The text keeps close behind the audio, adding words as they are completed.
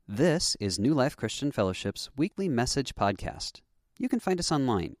This is New Life Christian Fellowship's weekly message podcast. You can find us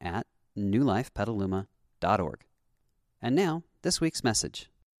online at newlifepetaluma.org. And now, this week's message.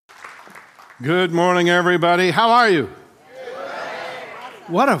 Good morning, everybody. How are you?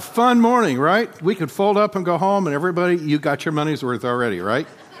 What a fun morning, right? We could fold up and go home, and everybody, you got your money's worth already, right?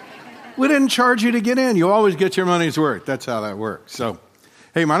 We didn't charge you to get in. You always get your money's worth. That's how that works. So,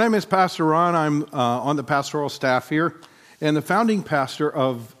 hey, my name is Pastor Ron. I'm on the pastoral staff here and the founding pastor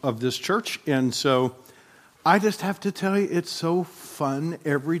of this church. And so I just have to tell you, it's so fun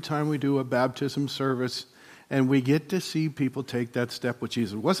every time we do a baptism service and we get to see people take that step with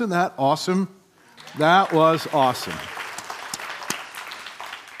Jesus. Wasn't that awesome? That was awesome.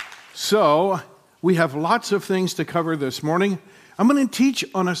 So we have lots of things to cover this morning. I'm going to teach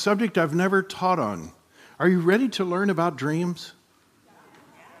on a subject I've never taught on. Are you ready to learn about dreams?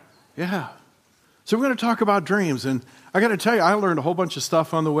 Yeah. So we're going to talk about dreams. And I got to tell you, I learned a whole bunch of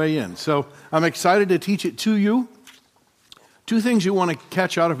stuff on the way in. So I'm excited to teach it to you. Two things you want to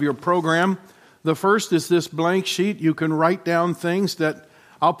catch out of your program. The first is this blank sheet. You can write down things that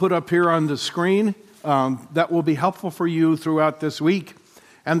I'll put up here on the screen that will be helpful for you throughout this week.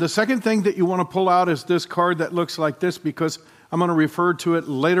 And the second thing that you want to pull out is this card that looks like this, because I'm going to refer to it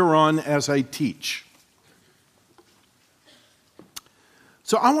later on as I teach.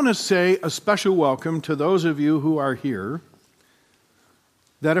 So I want to say a special welcome to those of you who are here,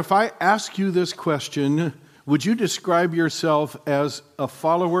 that if I ask you this question, would you describe yourself as a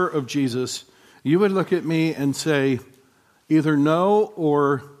follower of Jesus? You would look at me and say either no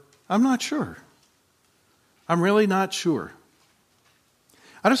or I'm not sure. I'm really not sure.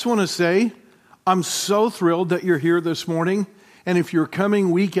 I just want to say I'm so thrilled that you're here this morning. And if you're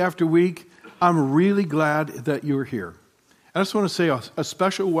coming week after week, I'm really glad that you're here. I just want to say a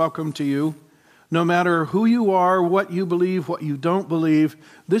special welcome to you. No matter who you are, what you believe, what you don't believe,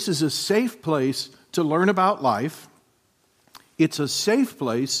 this is a safe place to learn about life. It's a safe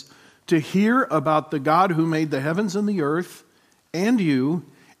place to hear about the God who made the heavens and the earth and you.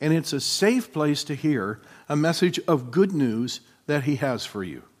 And it's a safe place to hear a message of good news that He has for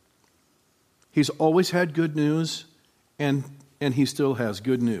you. He's always had good news, and He still has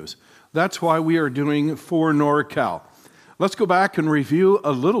good news. That's why we are doing For NorCal. Let's go back and review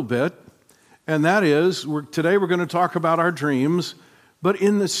a little bit, and that is, today we're going to talk about our dreams, but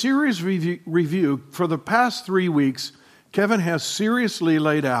in the series review, for the past 3 weeks, Kevin has seriously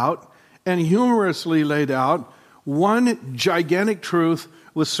laid out and humorously laid out one gigantic truth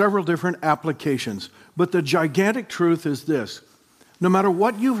with several different applications. But the gigantic truth is this: no matter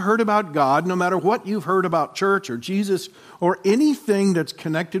what you've heard about God, no matter what you've heard about church or Jesus or anything that's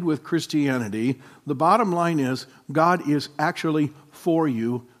connected with Christianity, the bottom line is God is actually for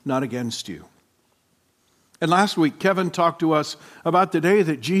you, not against you. And last week, Kevin talked to us about the day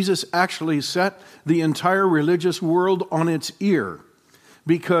that Jesus actually set the entire religious world on its ear.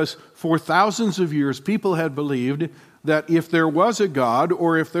 Because for thousands of years, people had believed that if there was a God,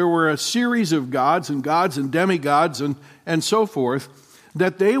 or if there were a series of gods and demigods and so forth,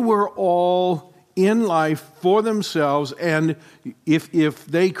 that they were all in life for themselves, and if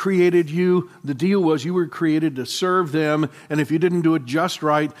they created you, the deal was you were created to serve them, and if you didn't do it just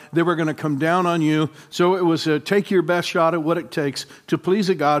right, they were going to come down on you. So it was take your best shot at what it takes to please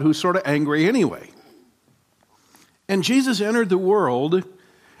a God who's sort of angry anyway. And Jesus entered the world,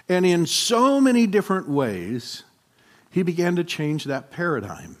 and in so many different ways, He began to change that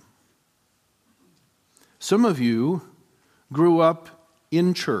paradigm. Some of you grew up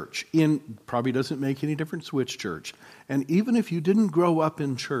in church. Probably doesn't make any difference which church. And even if you didn't grow up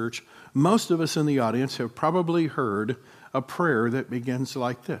in church, most of us in the audience have probably heard a prayer that begins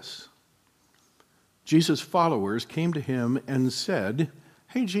like this. Jesus' followers came to Him and said,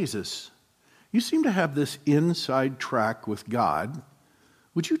 "Hey, Jesus, you seem to have this inside track with God.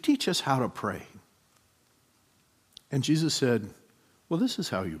 Would you teach us how to pray?" And Jesus said, "Well, this is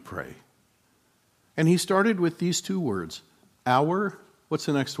how you pray." And He started with these two words. What's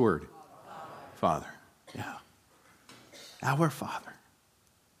the next word? Father. Yeah. Our Father.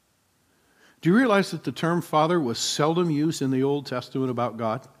 Do you realize that the term Father was seldom used in the Old Testament about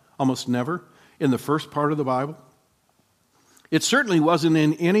God? Almost never in the first part of the Bible. It certainly wasn't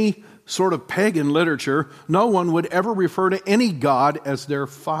in any sort of pagan literature. No one would ever refer to any God as their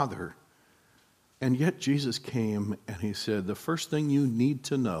Father. And yet Jesus came and He said, the first thing you need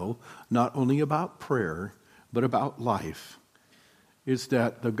to know, not only about prayer, but about life, is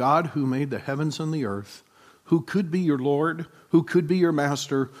that the God who made the heavens and the earth, who could be your Lord, who could be your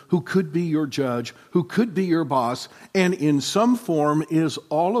master, who could be your judge, who could be your boss, and in some form is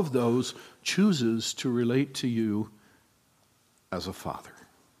all of those, chooses to relate to you as a father.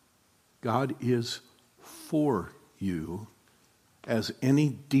 God is for you as any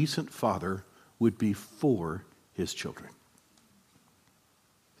decent father would be for his children.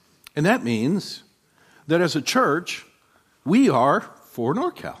 And that means that as a church, we are for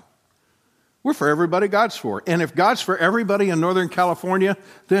NorCal. We're for everybody God's for. And if God's for everybody in Northern California,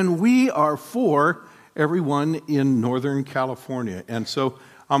 then we are for everyone in Northern California. And so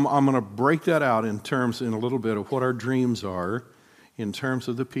I'm going to break that out in a little bit of what our dreams are in terms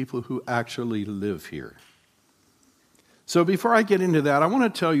of the people who actually live here. So before I get into that, I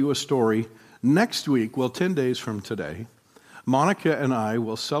want to tell you a story. Next week, 10 days from today, Monica and I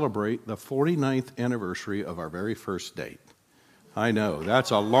will celebrate the 49th anniversary of our very first date. I know,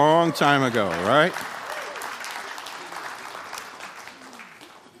 that's a long time ago, right?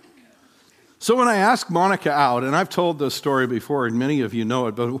 So when I asked Monica out, and I've told this story before, and many of you know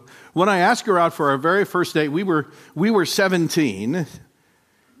it, but when I asked her out for our very first date, we were 17,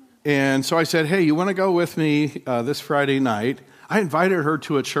 and so I said, hey, you want to go with me this Friday night? I invited her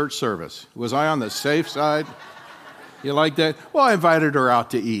to a church service. Was I on the safe side? You like that? Well, I invited her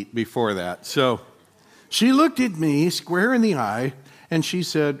out to eat before that. So she looked at me square in the eye, and she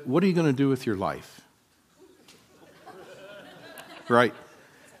said, what are you going to do with your life? Right.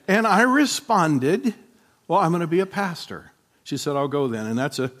 And I responded, well, I'm going to be a pastor. She said, I'll go then. And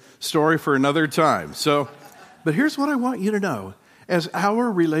that's a story for another time. But here's what I want you to know. As our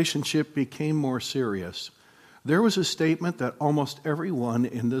relationship became more serious, there was a statement that almost everyone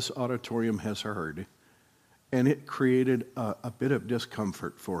in this auditorium has heard, and it created a bit of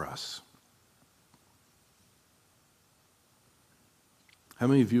discomfort for us. How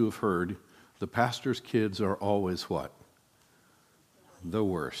many of you have heard the pastor's kids are always what? The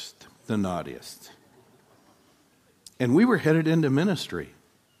worst, the naughtiest. And we were headed into ministry.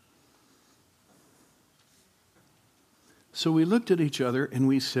 So we looked at each other and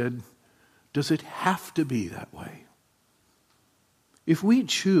we said, does it have to be that way? If we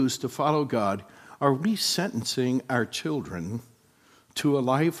choose to follow God, are we sentencing our children to a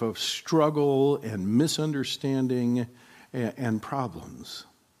life of struggle and misunderstanding and problems?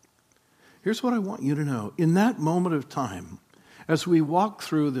 Here's what I want you to know. In that moment of time, as we walk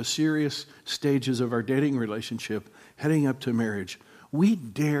through the serious stages of our dating relationship, heading up to marriage, we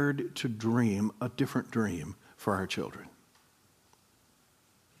dared to dream a different dream for our children.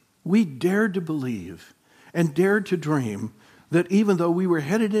 We dared to believe and dared to dream that even though we were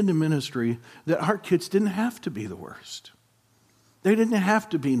headed into ministry, that our kids didn't have to be the worst. They didn't have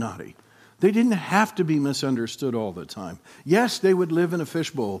to be naughty. They didn't have to be misunderstood all the time. Yes, they would live in a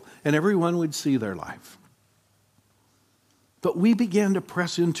fishbowl and everyone would see their life. But we began to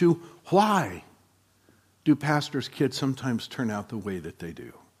press into why do pastors' kids sometimes turn out the way that they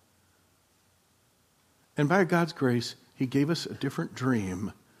do? And by God's grace, He gave us a different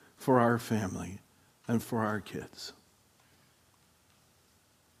dream for our family and for our kids.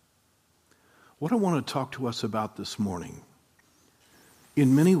 What I want to talk to us about this morning,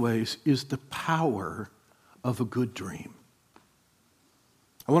 in many ways, is the power of a good dream.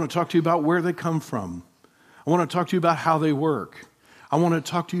 I want to talk to you about where they come from. I want to talk to you about how they work. I want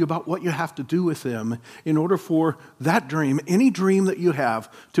to talk to you about what you have to do with them in order for that dream, any dream that you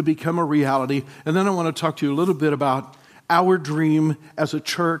have, to become a reality. And then I want to talk to you a little bit about our dream as a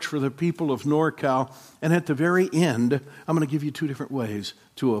church for the people of NorCal. And at the very end, I'm going to give you two different ways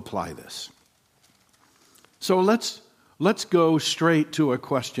to apply this. So let's go straight to a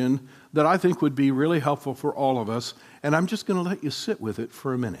question that I think would be really helpful for all of us. And I'm just going to let you sit with it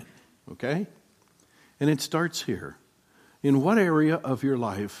for a minute, okay? And it starts here. In what area of your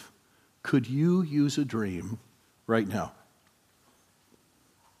life could you use a dream right now?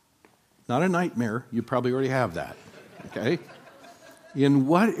 Not a nightmare. You probably already have that, okay? In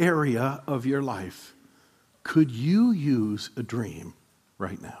what area of your life could you use a dream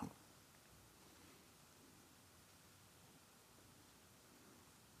right now?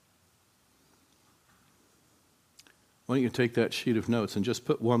 Why don't you take that sheet of notes and just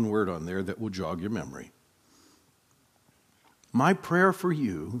put one word on there that will jog your memory. My prayer for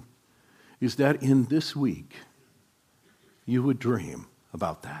you is that in this week, you would dream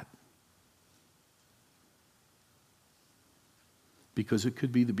about that. Because it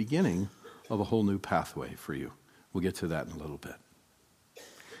could be the beginning of a whole new pathway for you. We'll get to that in a little bit.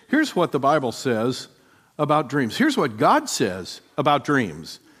 Here's what the Bible says about dreams. Here's what God says about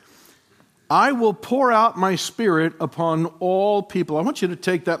dreams. I will pour out my Spirit upon all people. I want you to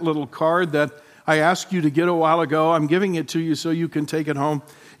take that little card that I asked you to get a while ago. I'm giving it to you so you can take it home.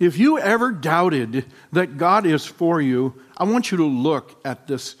 If you ever doubted that God is for you, I want you to look at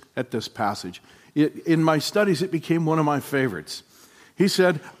this passage. In my studies, it became one of my favorites. He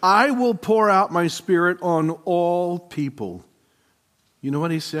said, I will pour out my Spirit on all people. You know what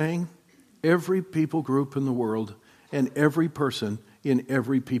he's saying? Every people group in the world and every person in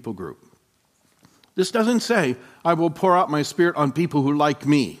every people group. This doesn't say, I will pour out my Spirit on people who like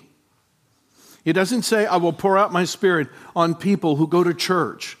me. It doesn't say, I will pour out my Spirit on people who go to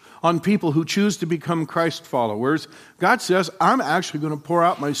church, on people who choose to become Christ followers. God says, I'm actually going to pour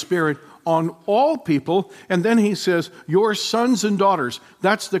out my Spirit on all people. And then he says, your sons and daughters,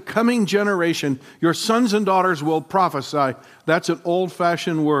 that's the coming generation. Your sons and daughters will prophesy. That's an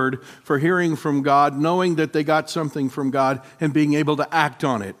old-fashioned word for hearing from God, knowing that they got something from God and being able to act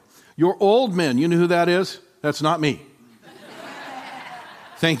on it. Your old men, you know who that is? That's not me.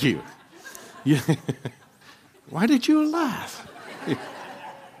 Thank you. Why did you laugh?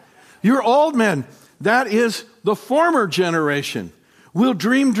 Your old men, that is the former generation, will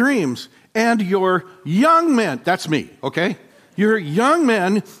dream dreams. And your young men, that's me, okay? Your young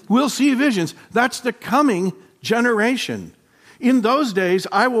men will see visions. That's the coming generation. In those days,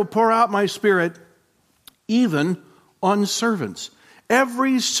 I will pour out my Spirit even on servants.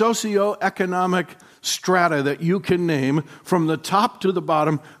 Every socioeconomic strata that you can name, from the top to the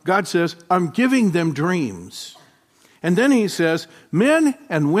bottom, God says, I'm giving them dreams. And then he says, men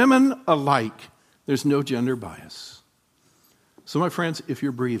and women alike, there's no gender bias. So my friends, if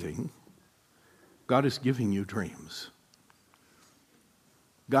you're breathing, God is giving you dreams.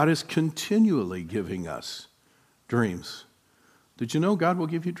 God is continually giving us dreams. Did you know God will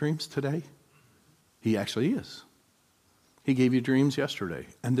give you dreams today? He actually is. He gave you dreams yesterday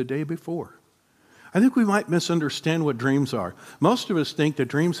and the day before. I think we might misunderstand what dreams are. Most of us think that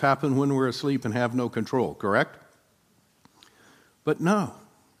dreams happen when we're asleep and have no control, correct? But no.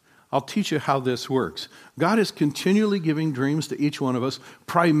 I'll teach you how this works. God is continually giving dreams to each one of us,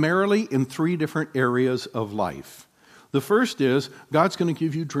 primarily in 3 different areas of life. The first is, God's going to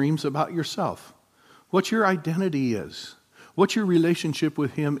give you dreams about yourself. What your identity is. What your relationship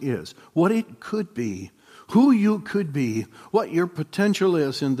with Him is. What it could be. Who you could be, what your potential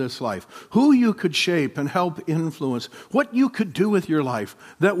is in this life, who you could shape and help influence, what you could do with your life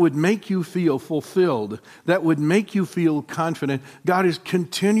that would make you feel fulfilled, that would make you feel confident. God is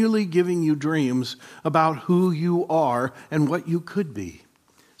continually giving you dreams about who you are and what you could be.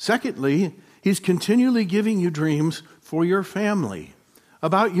 Secondly, He's continually giving you dreams for your family,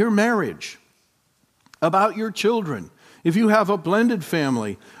 about your marriage, about your children. If you have a blended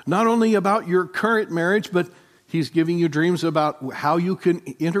family, not only about your current marriage, but He's giving you dreams about how you can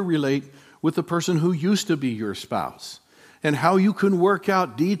interrelate with the person who used to be your spouse, and how you can work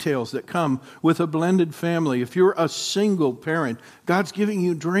out details that come with a blended family. If you're a single parent, God's giving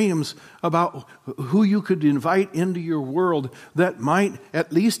you dreams about who you could invite into your world that might,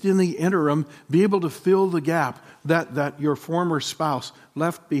 at least in the interim, be able to fill the gap that your former spouse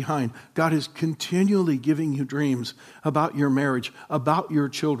left behind. God is continually giving you dreams about your marriage, about your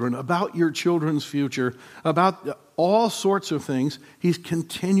children, about your children's future, about all sorts of things. He's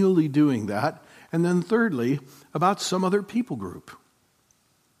continually doing that. And then thirdly, about some other people group.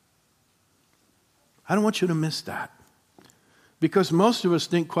 I don't want you to miss that. Because most of us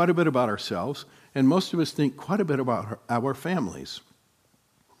think quite a bit about ourselves, and most of us think quite a bit about our families.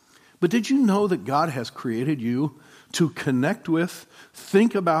 But did you know that God has created you to connect with,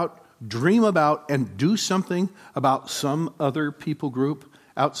 think about, dream about, and do something about some other people group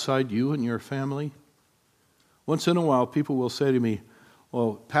outside you and your family? Once in a while, people will say to me,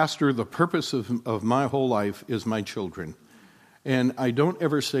 well, Pastor, the purpose of my whole life is my children. And I don't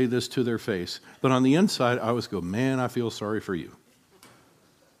ever say this to their face. But on the inside, I always go, man, I feel sorry for you.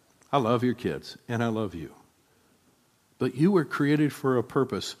 I love your kids, and I love you. But you were created for a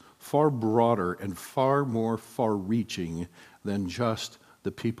purpose far broader and far more far-reaching than just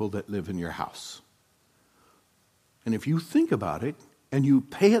the people that live in your house. And if you think about it, and you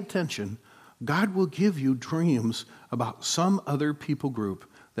pay attention, God will give you dreams about some other people group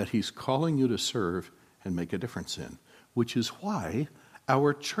that He's calling you to serve and make a difference in, which is why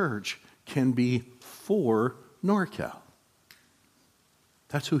our church can be for NorCal.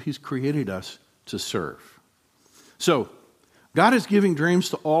 That's who He's created us to serve. So, God is giving dreams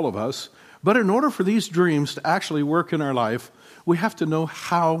to all of us, but in order for these dreams to actually work in our life, we have to know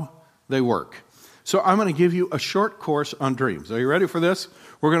how they work. So I'm going to give you a short course on dreams. Are you ready for this?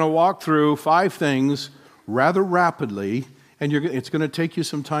 We're going to walk through 5 things rather rapidly, and it's going to take you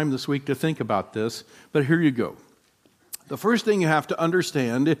some time this week to think about this, but here you go. The first thing you have to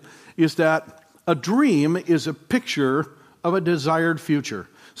understand is that a dream is a picture of a desired future.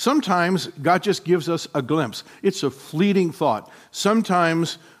 Sometimes God just gives us a glimpse. It's a fleeting thought.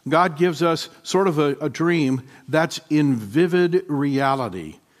 Sometimes God gives us sort of a dream that's in vivid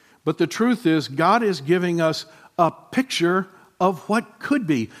reality. But the truth is, God is giving us a picture of what could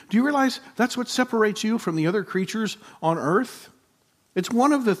be. Do you realize that's what separates you from the other creatures on earth? It's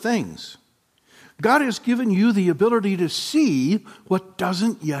one of the things. God has given you the ability to see what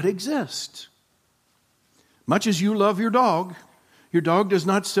doesn't yet exist. Much as you love your dog does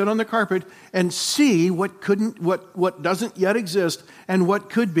not sit on the carpet and see what doesn't yet exist and what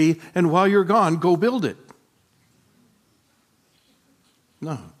could be, and while you're gone, go build it.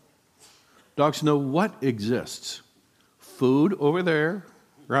 No. Dogs know what exists. Food over there,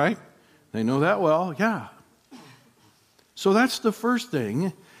 right? They know that well, yeah. So that's the first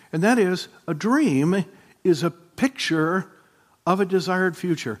thing, and that is a dream is a picture of a desired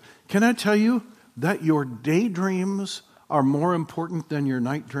future. Can I tell you that your daydreams are more important than your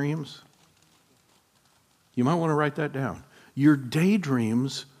night dreams? You might want to write that down. Your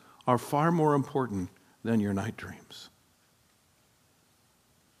daydreams are far more important than your night dreams.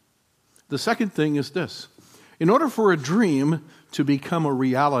 The second thing is this. In order for a dream to become a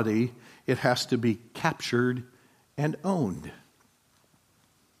reality, it has to be captured and owned.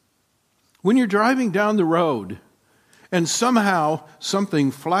 When you're driving down the road and somehow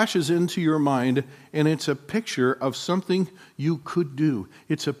something flashes into your mind and it's a picture of something you could do.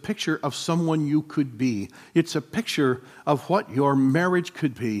 It's a picture of someone you could be. It's a picture of what your marriage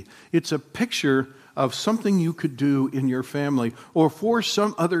could be. It's a picture of something you could do in your family or for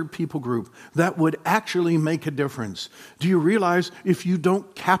some other people group that would actually make a difference. Do you realize if you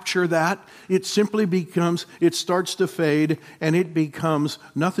don't capture that, it starts to fade and it becomes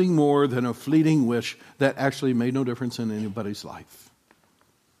nothing more than a fleeting wish that actually made no difference in anybody's life?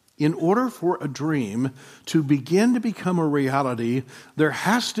 In order for a dream to begin to become a reality, there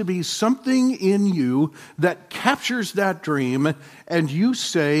has to be something in you that captures that dream, and you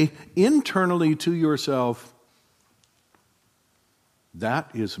say internally to yourself, that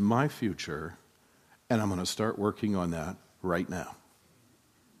is my future, and I'm going to start working on that right now.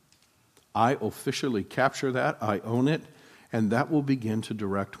 I officially capture that, I own it, and that will begin to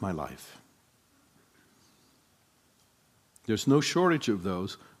direct my life. There's no shortage of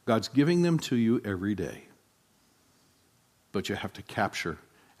those. God's giving them to you every day. But you have to capture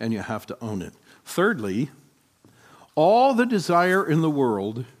and you have to own it. Thirdly, all the desire in the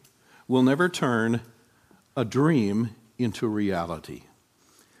world will never turn a dream into reality.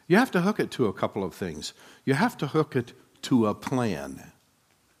 You have to hook it to a couple of things. You have to hook it to a plan.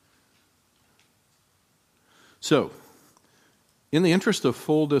 So, in the interest of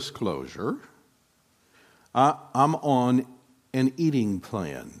full disclosure, I'm on an eating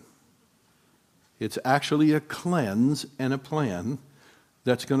plan. It's actually a cleanse and a plan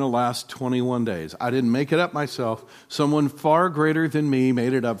that's going to last 21 days. I didn't make it up myself. Someone far greater than me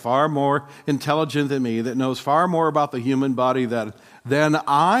made it up, far more intelligent than me, that knows far more about the human body than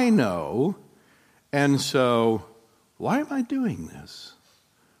I know. And so, why am I doing this?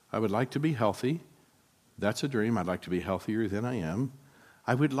 I would like to be healthy. That's a dream. I'd like to be healthier than I am.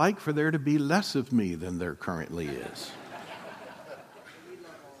 I would like for there to be less of me than there currently is.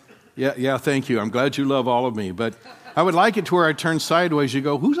 Yeah, thank you. I'm glad you love all of me. But I would like it to where I turn sideways. You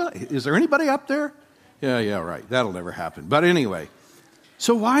go, is there anybody up there? Yeah, right. That'll never happen. But anyway,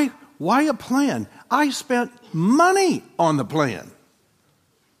 so why a plan? I spent money on the plan.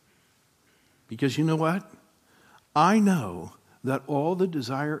 Because you know what? I know that all the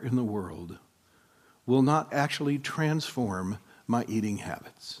desire in the world will not actually transform my eating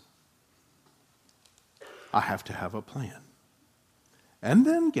habits. I have to have a plan. And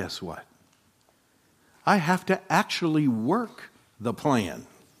then guess what? I have to actually work the plan.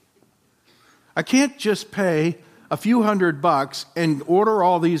 I can't just pay a few $100 and order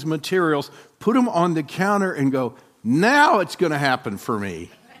all these materials, put them on the counter and go, now it's going to happen for me.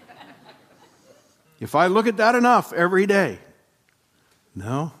 If I look at that enough every day.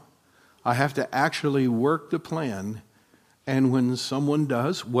 No, I have to actually work the plan. And when someone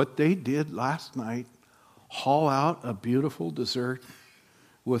does what they did last night, haul out a beautiful dessert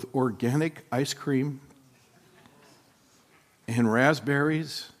with organic ice cream and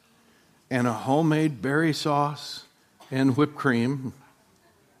raspberries and a homemade berry sauce and whipped cream,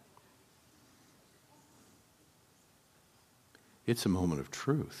 it's a moment of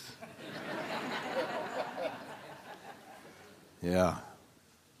truth. Yeah.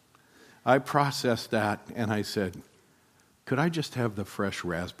 I processed that and I said, could I just have the fresh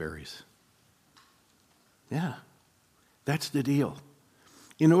raspberries? Yeah, that's the deal.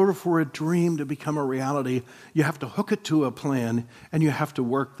 In order for a dream to become a reality, you have to hook it to a plan and you have to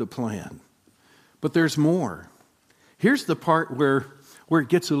work the plan. But there's more. Here's the part where it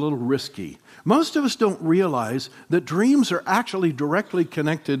gets a little risky. Most of us don't realize that dreams are actually directly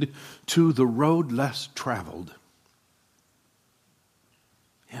connected to the road less traveled.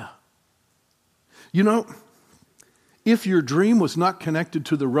 Yeah. You know, if your dream was not connected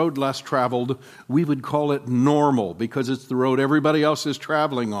to the road less traveled, we would call it normal because it's the road everybody else is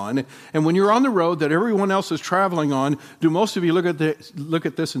traveling on. And when you're on the road that everyone else is traveling on, do most of you look at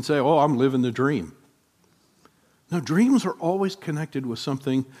this and say, oh, I'm living the dream? No, dreams are always connected with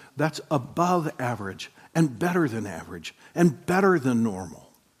something that's above average and better than average and better than normal.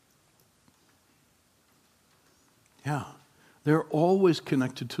 Yeah, they're always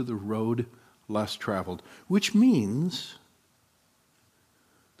connected to the road less traveled, which means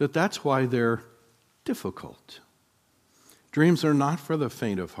that's why they're difficult. Dreams are not for the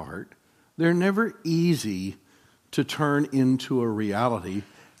faint of heart. They're never easy to turn into a reality.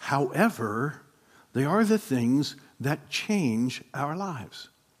 However, they are the things that change our lives.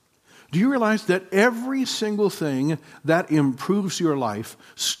 Do you realize that every single thing that improves your life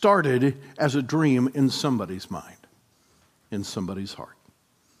started as a dream in somebody's mind, in somebody's heart?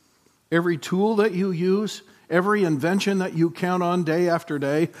 Every tool that you use, every invention that you count on day after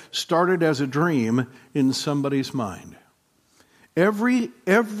day started as a dream in somebody's mind.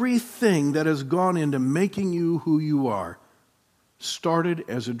 Everything that has gone into making you who you are started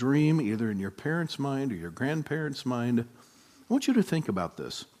as a dream either in your parents' mind or your grandparents' mind. I want you to think about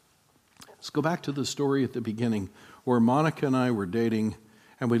this. Let's go back to the story at the beginning where Monica and I were dating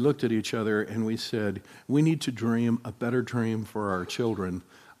and we looked at each other and we said, we need to dream a better dream for our children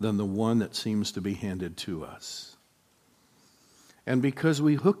than the one that seems to be handed to us. And because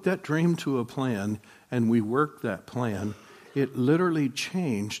we hooked that dream to a plan and we worked that plan, it literally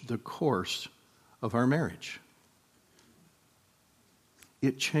changed the course of our marriage.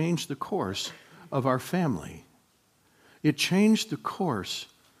 It changed the course of our family. It changed the course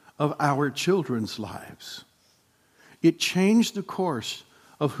of our children's lives. It changed the course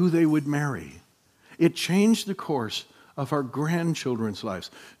of who they would marry. It changed the course of our grandchildren's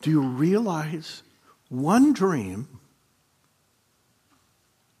lives. Do you realize one dream?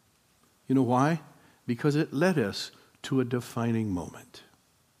 You know why? Because it led us to a defining moment.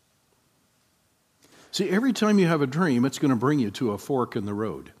 See, every time you have a dream, it's going to bring you to a fork in the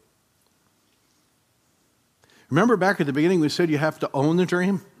road. Remember back at the beginning we said you have to own the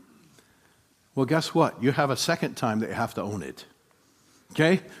dream? Well, guess what? You have a second time that you have to own it.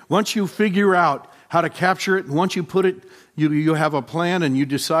 Okay? Once you figure out how to capture it, and once you put it, you have a plan and you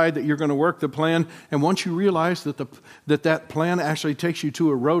decide that you're going to work the plan, and once you realize that plan actually takes you to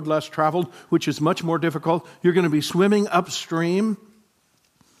a road less traveled, which is much more difficult, you're going to be swimming upstream.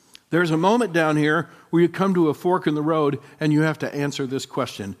 There's a moment down here where you come to a fork in the road and you have to answer this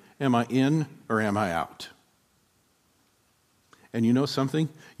question: am I in or am I out? And you know something?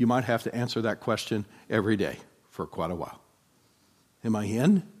 You might have to answer that question every day for quite a while. Am I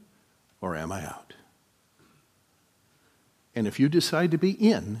in or am I out? And if you decide to be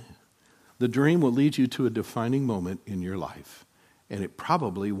in, the dream will lead you to a defining moment in your life. And it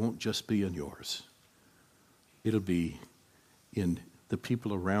probably won't just be in yours. It'll be in the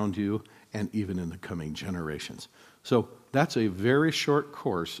people around you and even in the coming generations. So that's a very short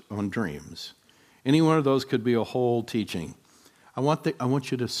course on dreams. Any one of those could be a whole teaching. I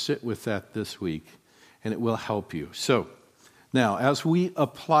want you to sit with that this week, and it will help you. So now, as we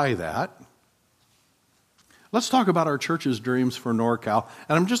apply that, let's talk about our church's dreams for NorCal.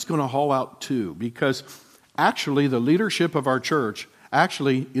 And I'm just going to haul out two, because actually the leadership of our church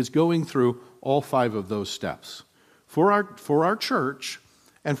actually is going through all 5 of those steps for our church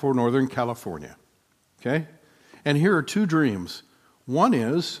and for Northern California. Okay? And here are 2 dreams. One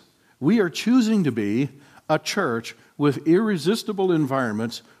is we are choosing to be a church with irresistible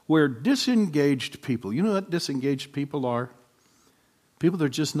environments where disengaged people, you know what disengaged people are? People that are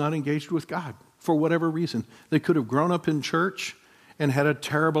just not engaged with God for whatever reason. They could have grown up in church and had a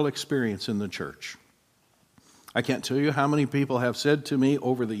terrible experience in the church. I can't tell you how many people have said to me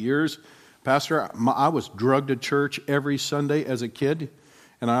over the years, Pastor, I was drugged to church every Sunday as a kid,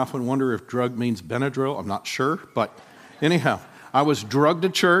 and I often wonder if drug means Benadryl. I'm not sure, but anyhow, I was drugged to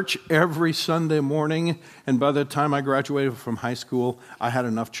church every Sunday morning, and by the time I graduated from high school, I had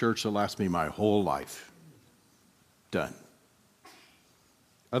enough church to last me my whole life. Done.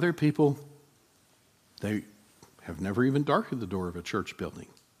 Other people, they have never even darkened the door of a church building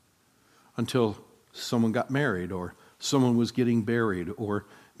until someone got married or someone was getting buried or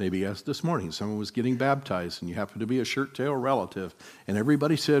Maybe as this morning, someone was getting baptized and you happen to be a shirt-tail relative, and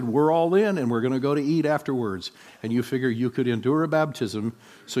everybody said, we're all in and we're going to go to eat afterwards. And you figure you could endure a baptism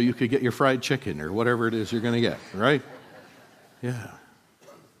so you could get your fried chicken or whatever it is you're going to get, right? Yeah.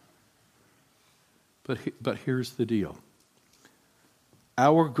 But here's the deal.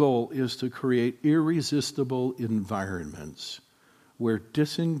 Our goal is to create irresistible environments where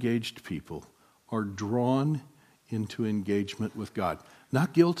disengaged people are drawn into engagement with God.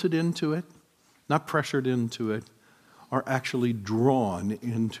 Not guilted into it, not pressured into it, are actually drawn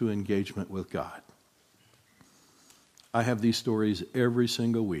into engagement with God. I have these stories every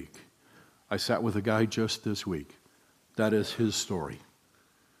single week. I sat with a guy just this week. That is his story.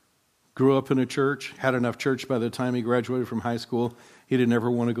 Grew up in a church, had enough church by the time he graduated from high school. He didn't ever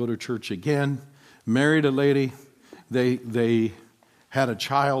want to go to church again. Married a lady. They had a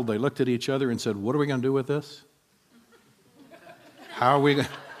child. They looked at each other and said, what are we going to do with this? How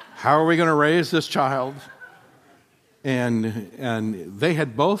are we going to raise this child? And they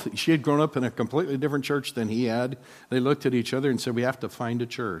had both, she had grown up in a completely different church than he had. They looked at each other and said, we have to find a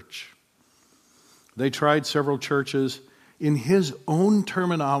church. They tried several churches. In his own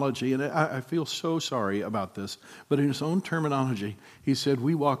terminology, and I feel so sorry about this, but in his own terminology, he said,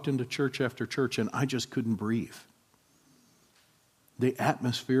 we walked into church after church and I just couldn't breathe. The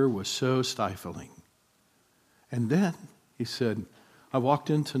atmosphere was so stifling. And then, he said, I walked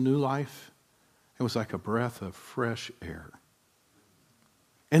into New Life. It was like a breath of fresh air.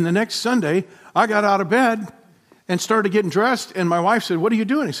 And the next Sunday, I got out of bed and started getting dressed, and my wife said, what are you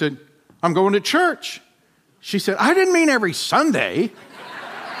doing? He said, I'm going to church. She said, I didn't mean every Sunday.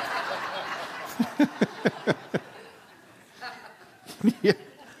 Yeah.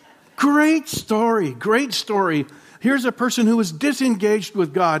 Great story, great story. Here's a person who is disengaged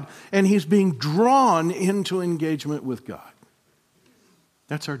with God, and he's being drawn into engagement with God.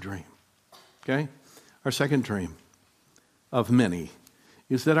 That's our dream, okay? Our second dream of many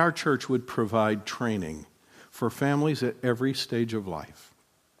is that our church would provide training for families at every stage of life,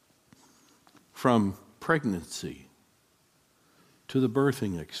 from pregnancy to the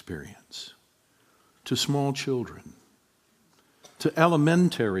birthing experience, to small children, to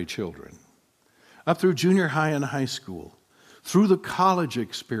elementary children, up through junior high and high school, through the college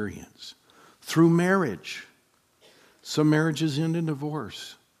experience, through marriage. Some marriages end in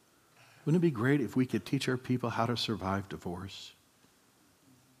divorce. Wouldn't it be great if we could teach our people how to survive divorce?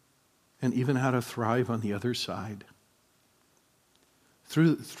 And even how to thrive on the other side?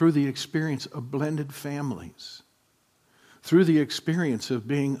 Through the experience of blended families, through the experience of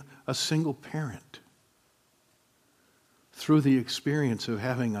being a single parent, through the experience of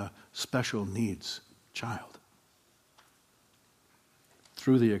having a special needs child,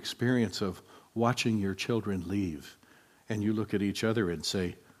 through the experience of watching your children leave, and you look at each other and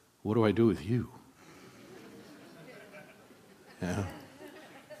say, what do I do with you?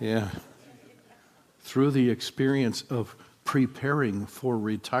 Yeah. Through the experience of preparing for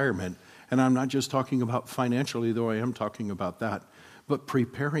retirement, and I'm not just talking about financially, though I am talking about that, but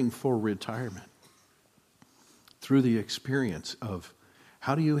preparing for retirement. Through the experience of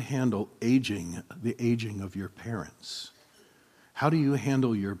how do you handle the aging of your parents? How do you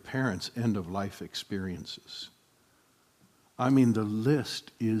handle your parents' end-of-life experiences? I mean, the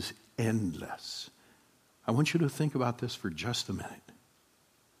list is endless. I want you to think about this for just a minute.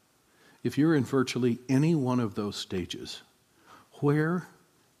 If you're in virtually any one of those stages, where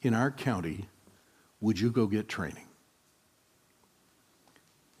in our county would you go get training?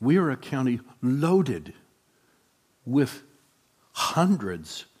 We are a county loaded with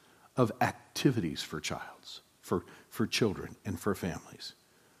hundreds of activities for children and for families,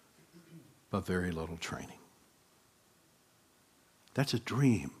 but very little training. That's a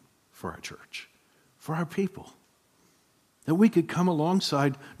dream for our church, for our people. That we could come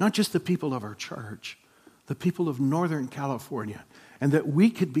alongside not just the people of our church, the people of Northern California, and that we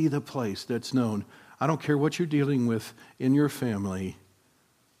could be the place that's known. I don't care what you're dealing with in your family,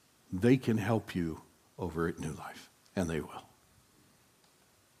 they can help you over at New Life, and they will.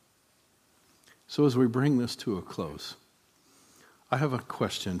 So as we bring this to a close, I have a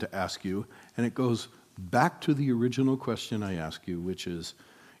question to ask you, and it goes back to the original question I asked you, which is,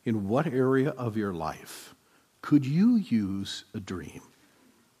 in what area of your life could you use a dream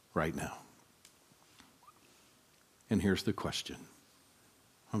right now? And here's the question.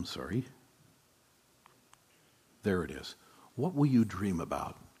 I'm sorry. There it is. What will you dream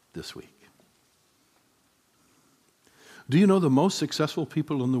about this week? Do you know the most successful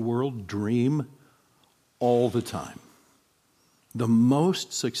people in the world dream all the time? The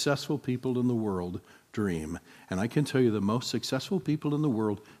most successful people in the world dream. And I can tell you the most successful people in the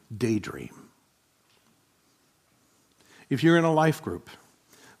world daydream. If you're in a life group,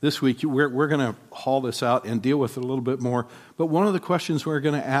 this week we're going to haul this out and deal with it a little bit more. But one of the questions we're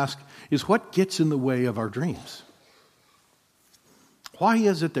going to ask is, what gets in the way of our dreams? Why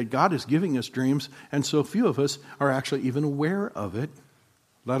is it that God is giving us dreams and so few of us are actually even aware of it,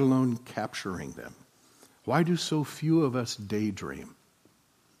 let alone capturing them? Why do so few of us daydream?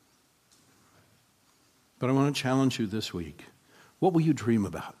 But I want to challenge you this week. What will you dream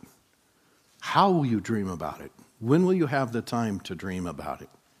about? How will you dream about it? When will you have the time to dream about it?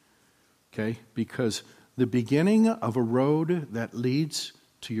 Okay? Because the beginning of a road that leads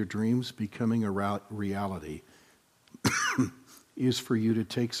to your dreams becoming a reality is for you to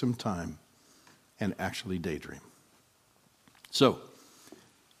take some time and actually daydream. So,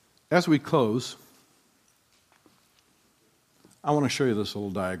 as we close, I want to show you this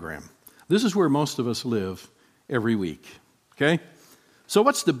little diagram. This is where most of us live every week. Okay? So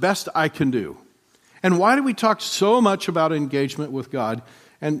what's the best I can do? And why do we talk so much about engagement with God?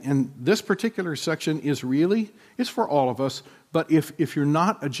 And this particular section is for all of us. But if you're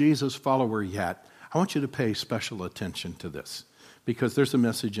not a Jesus follower yet, I want you to pay special attention to this, because there's a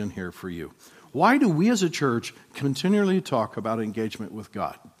message in here for you. Why do we as a church continually talk about engagement with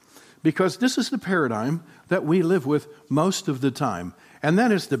God? Because this is the paradigm that we live with most of the time. And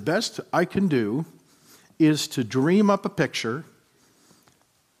that is, the best I can do is to dream up a picture,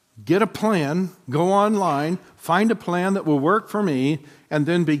 get a plan, go online, find a plan that will work for me, and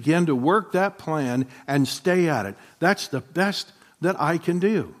then begin to work that plan and stay at it. That's the best that I can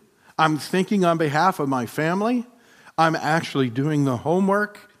do. I'm thinking on behalf of my family. I'm actually doing the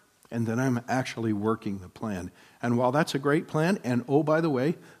homework, and then I'm actually working the plan. And while that's a great plan, and oh, by the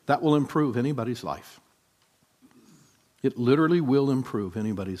way, that will improve anybody's life. It literally will improve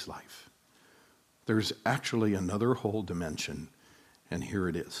anybody's life. There's actually another whole dimension, and here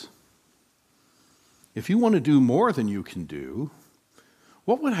it is. If you want to do more than you can do,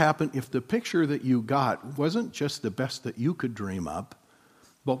 what would happen if the picture that you got wasn't just the best that you could dream up,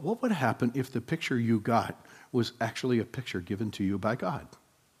 but what would happen if the picture you got was actually a picture given to you by God?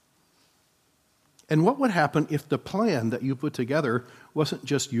 And what would happen if the plan that you put together wasn't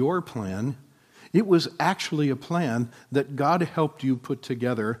just your plan, it was actually a plan that God helped you put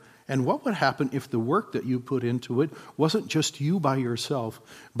together? And what would happen if the work that you put into it wasn't just you by yourself,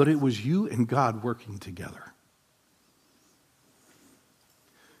 but it was you and God working together?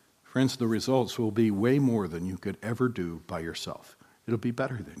 Friends, the results will be way more than you could ever do by yourself. It'll be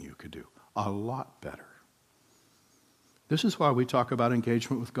better than you could do, a lot better. This is why we talk about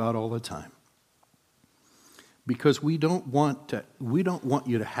engagement with God all the time. Because we don't want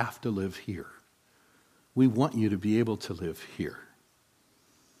you to have to live here. We want you to be able to live here.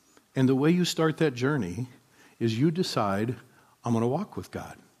 And the way you start that journey is you decide, I'm going to walk with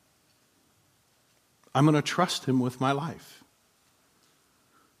God. I'm going to trust Him with my life.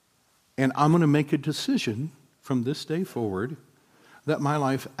 And I'm going to make a decision from this day forward that my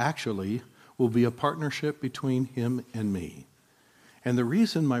life actually will be a partnership between Him and me. And the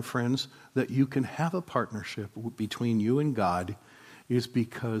reason, my friends, that you can have a partnership between you and God is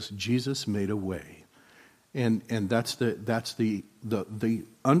because Jesus made a way. And that's the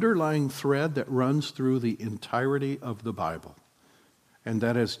underlying thread that runs through the entirety of the Bible. And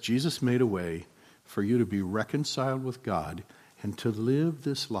that is, Jesus made a way for you to be reconciled with God and to live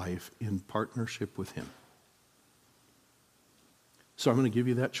this life in partnership with Him. So I'm going to give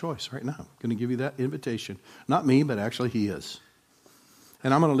you that choice right now. I'm going to give you that invitation. Not me, but actually He is.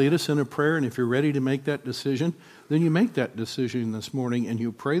 And I'm going to lead us in a prayer, and if you're ready to make that decision, then you make that decision this morning, and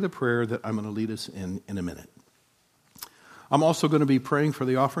you pray the prayer that I'm going to lead us in a minute. I'm also going to be praying for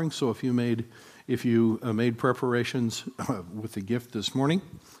the offering, so if you made preparations with the gift this morning,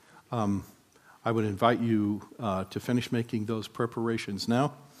 I would invite you to finish making those preparations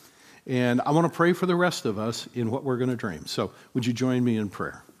now. And I want to pray for the rest of us in what we're going to dream. So would you join me in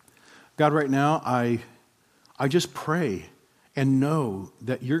prayer? God, right now, I just pray and know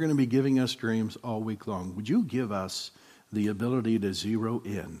that you're going to be giving us dreams all week long. Would you give us the ability to zero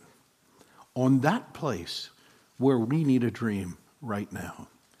in on that place where we need a dream right now?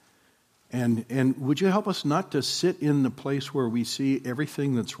 And would you help us not to sit in the place where we see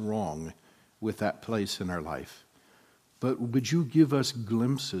everything that's wrong with that place in our life, but would you give us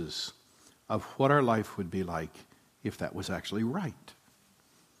glimpses of what our life would be like if that was actually right?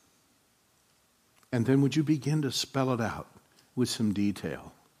 And then would you begin to spell it out with some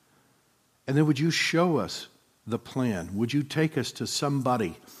detail? And then would you show us the plan? Would you take us to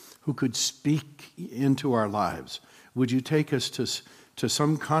somebody who could speak into our lives? Would you take us to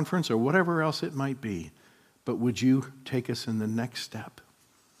some conference or whatever else it might be, but would you take us in the next step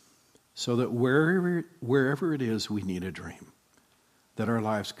so that wherever it is we need a dream, that our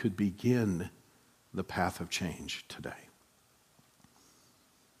lives could begin the path of change today.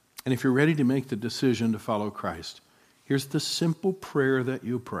 And if you're ready to make the decision to follow Christ, here's the simple prayer that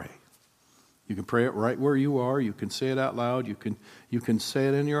you pray. You can pray it right where you are. You can say it out loud. You can say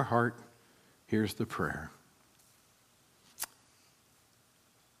it in your heart. Here's the prayer.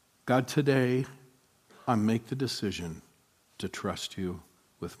 God, today I make the decision to trust you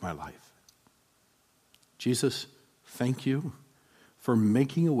with my life. Jesus, thank you for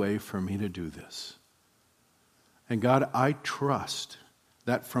making a way for me to do this. And God, I trust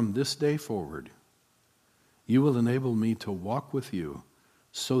that from this day forward, you will enable me to walk with you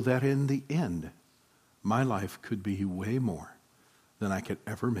so that in the end, my life could be way more than I could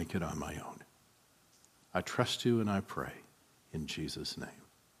ever make it on my own. I trust you and I pray in Jesus' name.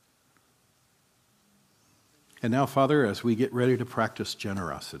 And now, Father, as we get ready to practice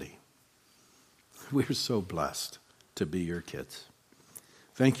generosity, we're so blessed to be your kids.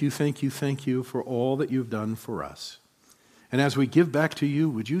 Thank you, thank you, thank you for all that you've done for us. And as we give back to you,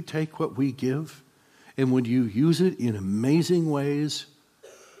 would you take what we give and would you use it in amazing ways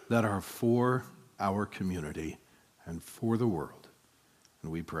that are for our community and for the world?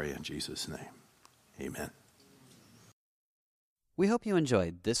 And we pray in Jesus' name. Amen. We hope you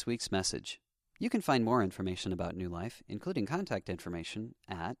enjoyed this week's message. You can find more information about New Life, including contact information,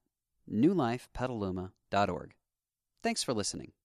 at newlifepetaluma.org. Thanks for listening.